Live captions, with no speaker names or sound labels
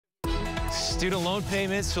Student loan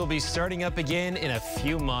payments will be starting up again in a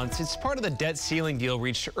few months. It's part of the debt ceiling deal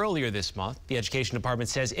reached earlier this month. The Education Department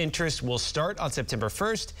says interest will start on September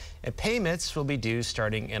 1st and payments will be due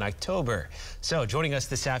starting in October. So joining us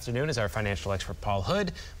this afternoon is our financial expert Paul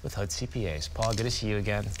Hood with Hood CPAs. Paul, good to see you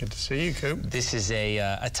again. Good to see you, Coop. This is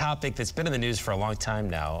a topic that's been in the news for a long time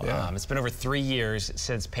now. Yeah. It's been over 3 years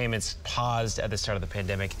since payments paused at the start of the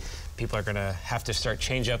pandemic. People are going to have to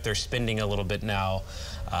change up their spending a little bit now.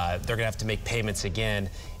 They're going to have to make payments again.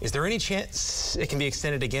 Is there any chance it can be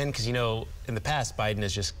extended again? Because, you know, in the past, Biden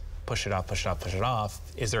has just pushed it off, pushed it off, pushed it off.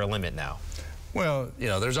 Is there a limit now? Well, you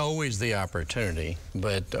know, there's always the opportunity,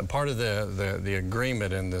 but part of the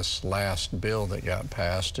agreement in this last bill that got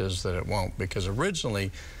passed is that it won't, because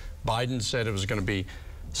originally Biden said it was going to be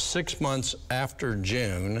 6 months after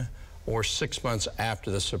June or 6 months after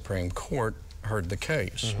the Supreme Court heard the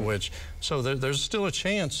case, so there's still a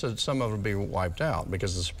chance that some of it will be wiped out,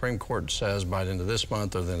 because the Supreme Court says by the end of this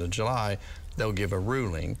month or the end of July, they'll give a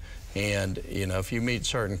ruling. And, you know, if you meet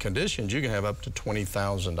certain conditions, you can have up to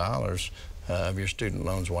 $20,000 of your student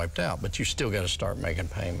loans wiped out, but you still got to start making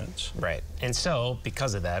payments. Right. And so,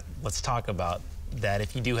 because of that, let's talk about that.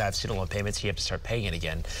 If you do have student loan payments, you have to start paying it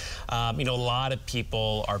again. You know, a lot of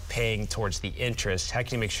people are paying towards the interest. How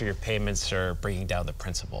can you make sure your payments are bringing down the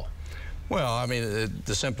principal? Well, I mean,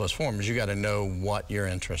 the simplest form is you got to know what your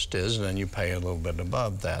interest is, and then you pay a little bit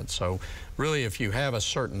above that. So really, if you have a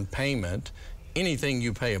certain payment, anything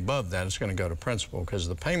you pay above that is going to go to principal, because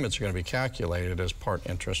the payments are going to be calculated as part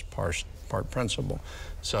interest, part principal.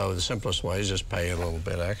 So the simplest way is just pay a little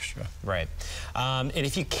bit extra. Right. And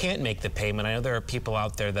if you can't make the payment, I know there are people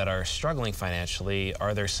out there that are struggling financially.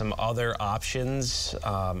 Are there some other options?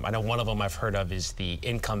 I know one of them I've heard of is the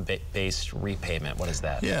income-based repayment. What is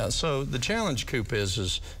that? Yeah, so the challenge, Coop,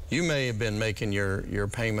 is you may have been making your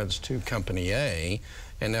payments to Company A,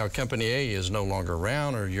 and now Company A is no longer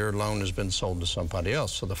around, or your loan has been sold to somebody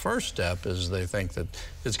else. So the first step is they think that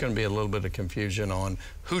it's going to be a little bit of confusion on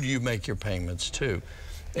who do you make your payments to.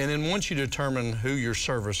 And then once you determine who your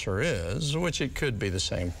servicer is, which it could be the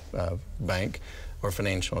same bank or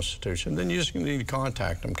financial institution, then you just need to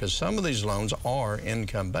contact them, because some of these loans are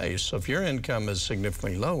income-based. So if your income is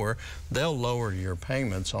significantly lower, they'll lower your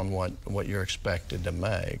payments on what you're expected to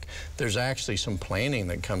make. There's actually some planning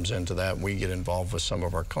that comes into that. We get involved with some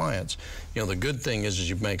of our clients. You know, the good thing is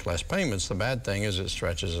you make less payments. The bad thing is it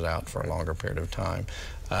stretches it out for a longer period of time.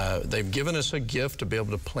 They've given us a gift to be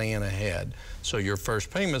able to plan ahead. So your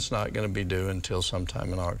first payment's not going to be due until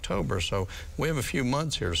sometime in October. So we have a few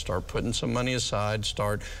months here to start putting some money aside,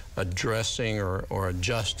 start addressing or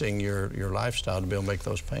adjusting your lifestyle to be able to make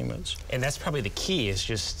those payments. And that's probably the key, is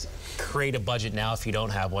just create a budget now if you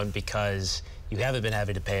don't have one, because you haven't been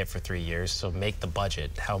having to pay it for 3 years. So make the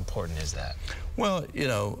budget. How important is that? Well, you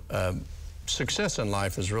know, success in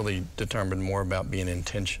life is really determined more about being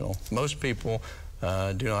intentional. Most people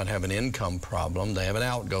do not have an income problem, they have an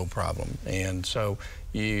outgo problem. And so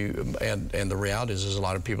and the reality is a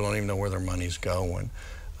lot of people don't even know where their money's going.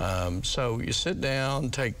 So you sit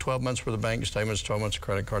down, take 12 months worth of bank statements, 12 months of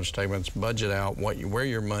credit card statements, budget out where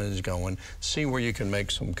your money's going, see where you can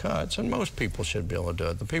make some cuts, and most people should be able to do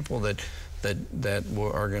it. The people that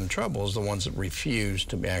are in trouble is the ones that refuse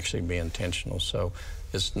to actually be intentional. So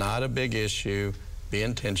it's not a big issue. Be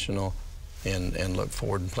intentional and look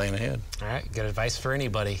forward and plan ahead. All right, good advice for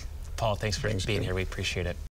anybody. Paul, thanks for being here. We appreciate it.